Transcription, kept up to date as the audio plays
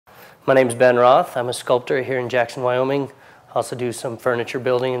My name's Ben Roth. I'm a sculptor here in Jackson, Wyoming. I also do some furniture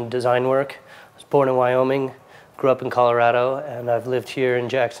building and design work. I was born in Wyoming, grew up in Colorado, and I've lived here in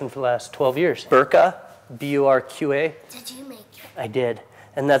Jackson for the last 12 years. Burqa, B-U-R-Q-A. Did you make it? I did.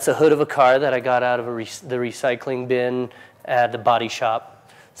 And that's a hood of a car that I got out of the recycling bin at the body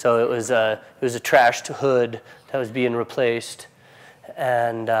shop. So it was a trashed hood that was being replaced,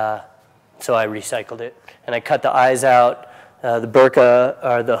 and so I recycled it. And I cut the eyes out. The burqa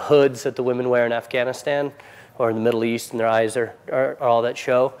are the hoods that the women wear in Afghanistan or in the Middle East, and their eyes are all that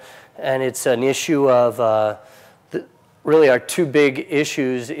show. And it's an issue of, really our two big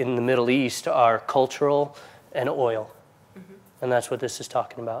issues in the Middle East are cultural and oil. Mm-hmm. And that's what this is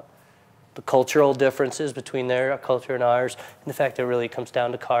talking about. The cultural differences between their culture and ours, and the fact that it really comes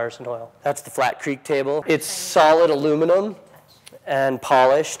down to cars and oil. That's the Flat Creek table. It's solid aluminum and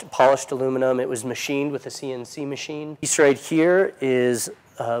polished aluminum. It was machined with a CNC machine. This right here is,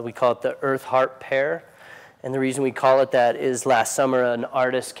 we call it the Earth Harp Pear. And the reason we call it that is last summer an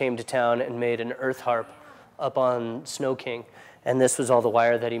artist came to town and made an earth harp up on Snow King. And this was all the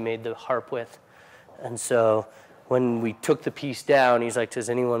wire that he made the harp with. And so when we took the piece down, he's like, does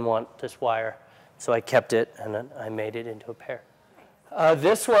anyone want this wire? So I kept it and I made it into a pear.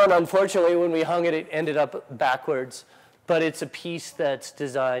 This one, unfortunately, when we hung it, it ended up backwards. But it's a piece that's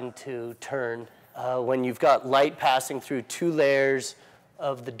designed to turn. When you've got light passing through two layers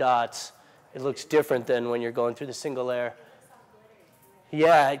of the dots, it looks different than when you're going through the single layer.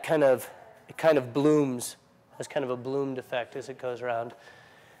 Yeah, it kind of blooms. Has kind of a bloomed effect as it goes around,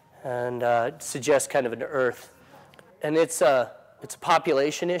 and it suggests kind of an earth. And it's a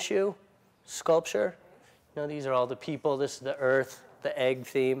population issue, sculpture. You know, these are all the people. This is the earth, the egg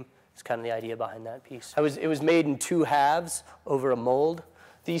theme. It's kind of the idea behind that piece. It was made in two halves over a mold.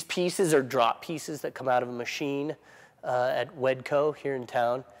 These pieces are drop pieces that come out of a machine at Wedco here in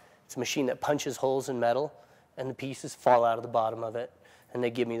town. It's a machine that punches holes in metal, and the pieces fall out of the bottom of it. And they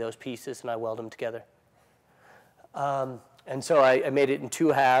give me those pieces, and I weld them together. And so I made it in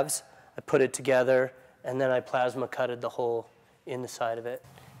two halves. I put it together, and then I plasma cutted the hole in the side of it.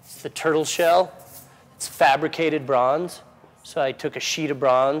 It's the turtle shell. It's fabricated bronze. So I took a sheet of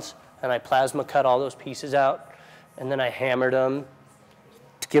bronze, and I plasma cut all those pieces out, and then I hammered them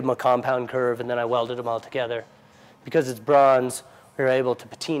to give them a compound curve, and then I welded them all together. Because it's bronze, we were able to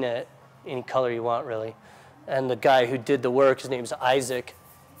patina it any color you want, really. And the guy who did the work, his name's Isaac,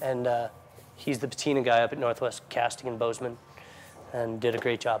 and he's the patina guy up at Northwest Casting in Bozeman, and did a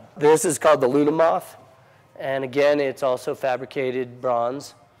great job. This is called the Luna Moth, and again, it's also fabricated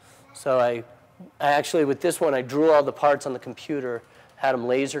bronze. So I actually, with this one, I drew all the parts on the computer, had them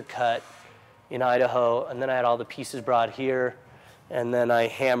laser cut in Idaho, and then I had all the pieces brought here, and then I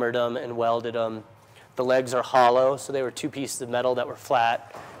hammered them and welded them. The legs are hollow, so they were two pieces of metal that were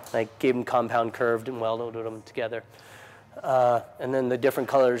flat. I gave them compound curved and welded them together. And then the different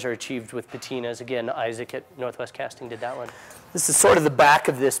colors are achieved with patinas. Again, Isaac at Northwest Casting did that one. This is sort of the back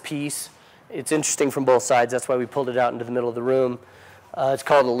of this piece. It's interesting from both sides. That's why we pulled it out into the middle of the room. It's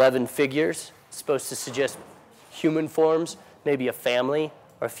called 11 Figures. It's supposed to suggest human forms, maybe a family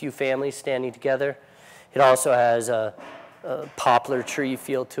or a few families standing together. It also has a poplar tree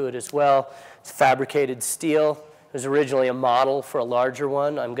feel to it as well. It's fabricated steel. It was originally a model for a larger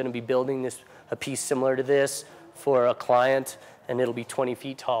one. I'm going to be building a piece similar to this for a client, and it'll be 20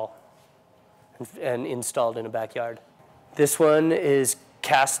 feet tall and installed in a backyard. This one is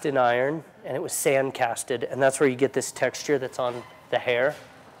cast in iron, and it was sand casted, and that's where you get this texture that's on the hair.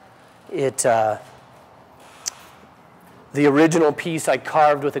 The original piece I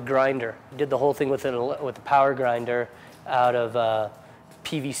carved with a grinder. I did the whole thing with a power grinder out of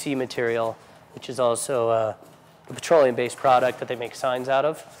PVC material, which is also a petroleum-based product that they make signs out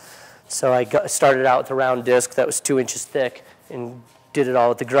of. So I started out with a round disc that was 2 inches thick and did it all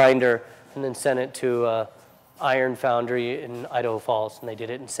with the grinder, and then sent it to iron foundry in Idaho Falls, and they did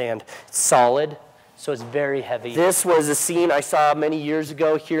it in sand. It's solid, so it's very heavy. This was a scene I saw many years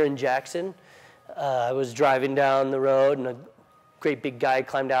ago here in Jackson. I was driving down the road, and a great big guy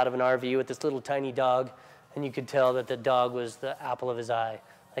climbed out of an RV with this little tiny dog, and you could tell that the dog was the apple of his eye.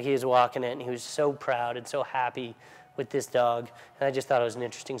 Like, he was walking it, and he was so proud and so happy with this dog, and I just thought it was an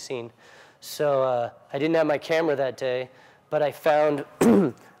interesting scene. So I didn't have my camera that day, but I found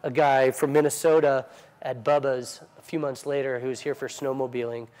a guy from Minnesota at Bubba's a few months later who was here for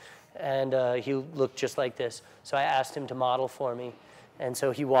snowmobiling, and he looked just like this. So I asked him to model for me, and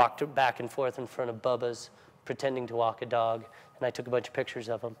so he walked back and forth in front of Bubba's pretending to walk a dog, and I took a bunch of pictures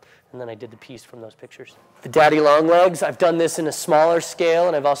of him, and then I did the piece from those pictures. The daddy long legs, I've done this in a smaller scale,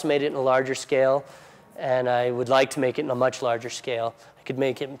 and I've also made it in a larger scale. and I would like to make it in a much larger scale. I could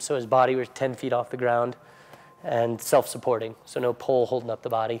make it so his body was 10 feet off the ground and self-supporting, so no pole holding up the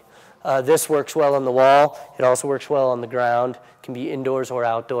body. This works well on the wall. It also works well on the ground. It can be indoors or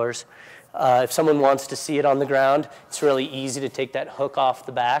outdoors. If someone wants to see it on the ground, it's really easy to take that hook off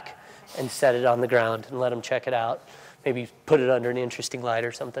the back and set it on the ground and let them check it out. Maybe put it under an interesting light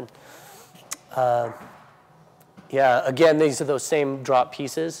or something. Yeah, again, these are those same drop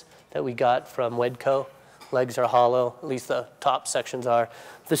pieces that we got from Wedco. Legs are hollow, at least the top sections are.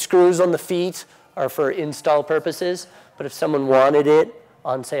 The screws on the feet are for install purposes, but if someone wanted it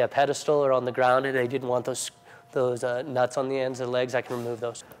on, say, a pedestal or on the ground and they didn't want those nuts on the ends of the legs, I can remove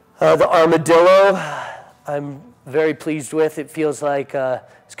those. The armadillo, I'm very pleased with. It feels like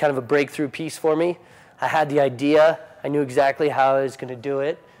it's kind of a breakthrough piece for me. I had the idea. I knew exactly how I was going to do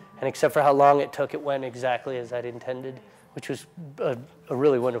it. And except for how long it took, it went exactly as I'd intended, which was a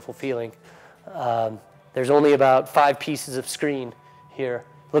really wonderful feeling. There's only about 5 pieces of screen here.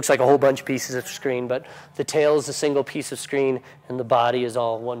 It looks like a whole bunch of pieces of screen, but the tail is a single piece of screen, and the body is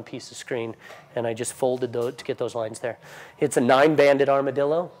all one piece of screen. And I just folded those to get those lines there. It's a 9-banded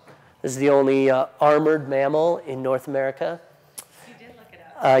armadillo. This is the only armored mammal in North America. You did look it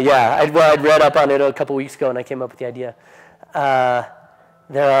up. Yeah, I'd read up on it a couple weeks ago, and I came up with the idea.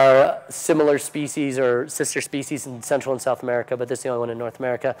 There are similar species or sister species in Central and South America, but this is the only one in North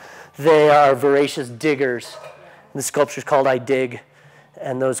America. They are voracious diggers. The sculpture's called I Dig,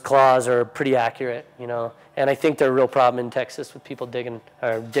 and those claws are pretty accurate, you know. And I think they're a real problem in Texas with people digging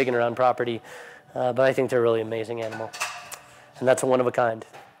around property, but I think they're a really amazing animal. And that's a one of a kind.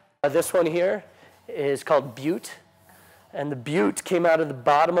 This one here is called Butte, and the Butte came out of the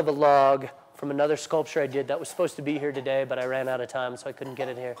bottom of a log from another sculpture I did that was supposed to be here today, but I ran out of time, so I couldn't get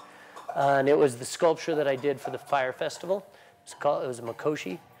it here. And it was the sculpture that I did for the Fire Festival. It was a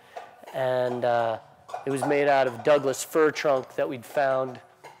Makoshi, and it was made out of Douglas fir trunk that we'd found.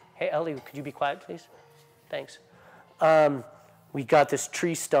 Hey, Ellie, could you be quiet, please? Thanks. We got this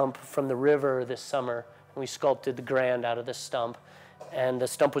tree stump from the river this summer, and we sculpted the grand out of this stump. And the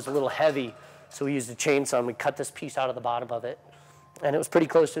stump was a little heavy, so we used a chainsaw, and we cut this piece out of the bottom of it. And it was pretty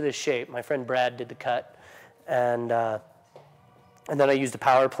close to this shape. My friend Brad did the cut. And then I used a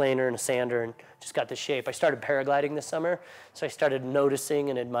power planer and a sander and just got the shape. I started paragliding this summer, so I started noticing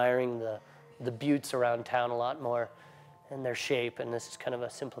and admiring the buttes around town a lot more and their shape, and this is kind of a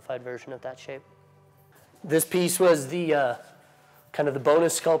simplified version of that shape. This piece was the kind of the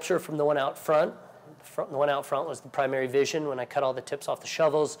bonus sculpture from the one out front. The one out front was the primary vision. When I cut all the tips off the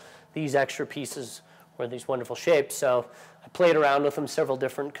shovels, these extra pieces were these wonderful shapes. So I played around with them, several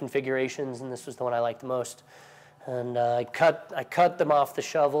different configurations, and this was the one I liked the most. And I cut them off the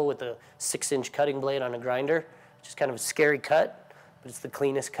shovel with a 6-inch cutting blade on a grinder, which is kind of a scary cut, but it's the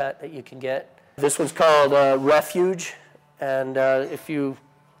cleanest cut that you can get. This one's called Refuge, and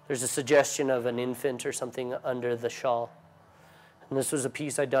there's a suggestion of an infant or something under the shawl. And this was a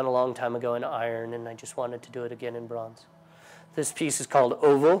piece I'd done a long time ago in iron, and I just wanted to do it again in bronze. This piece is called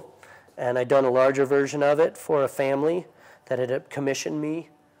Oval, and I'd done a larger version of it for a family that had commissioned me.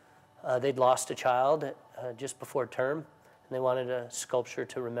 They'd lost a child just before term, and they wanted a sculpture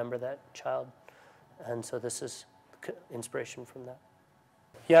to remember that child. And so this is inspiration from that.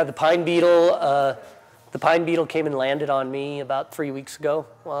 Yeah, the pine beetle came and landed on me about 3 weeks ago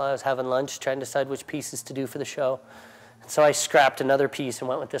while I was having lunch, trying to decide which pieces to do for the show. So I scrapped another piece and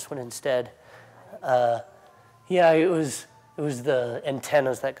went with this one instead. Yeah, it was the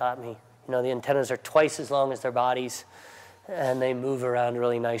antennas that got me. You know, the antennas are twice as long as their bodies, and they move around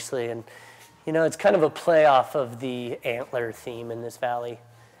really nicely. And you know, it's kind of a play off of the antler theme in this valley.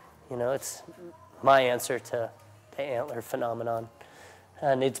 You know, it's my answer to the antler phenomenon.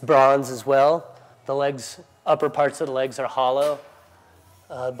 And it's bronze as well. The legs, upper parts of the legs are hollow.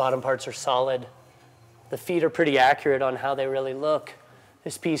 Bottom parts are solid. The feet are pretty accurate on how they really look.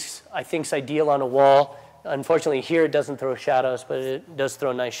 This piece, I think, is ideal on a wall. Unfortunately, here it doesn't throw shadows, but it does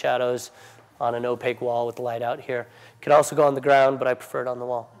throw nice shadows on an opaque wall with the light out here. It could also go on the ground, but I prefer it on the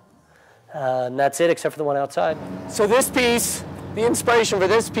wall. And that's it, except for the one outside. So this piece, the inspiration for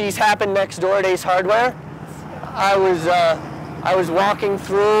this piece happened next door at Ace Hardware. I was walking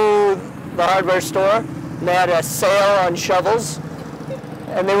through the hardware store, and they had a sale on shovels,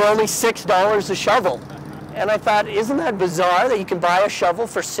 and they were only $6 a shovel. And I thought, isn't that bizarre that you can buy a shovel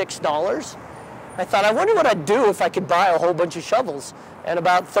for $6? I thought, I wonder what I'd do if I could buy a whole bunch of shovels. And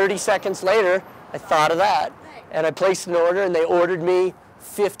about 30 seconds later, I thought of that. And I placed an order, and they ordered me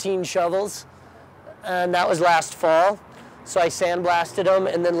 15 shovels. And that was last fall. So I sandblasted them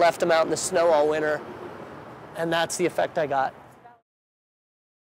and then left them out in the snow all winter. And that's the effect I got.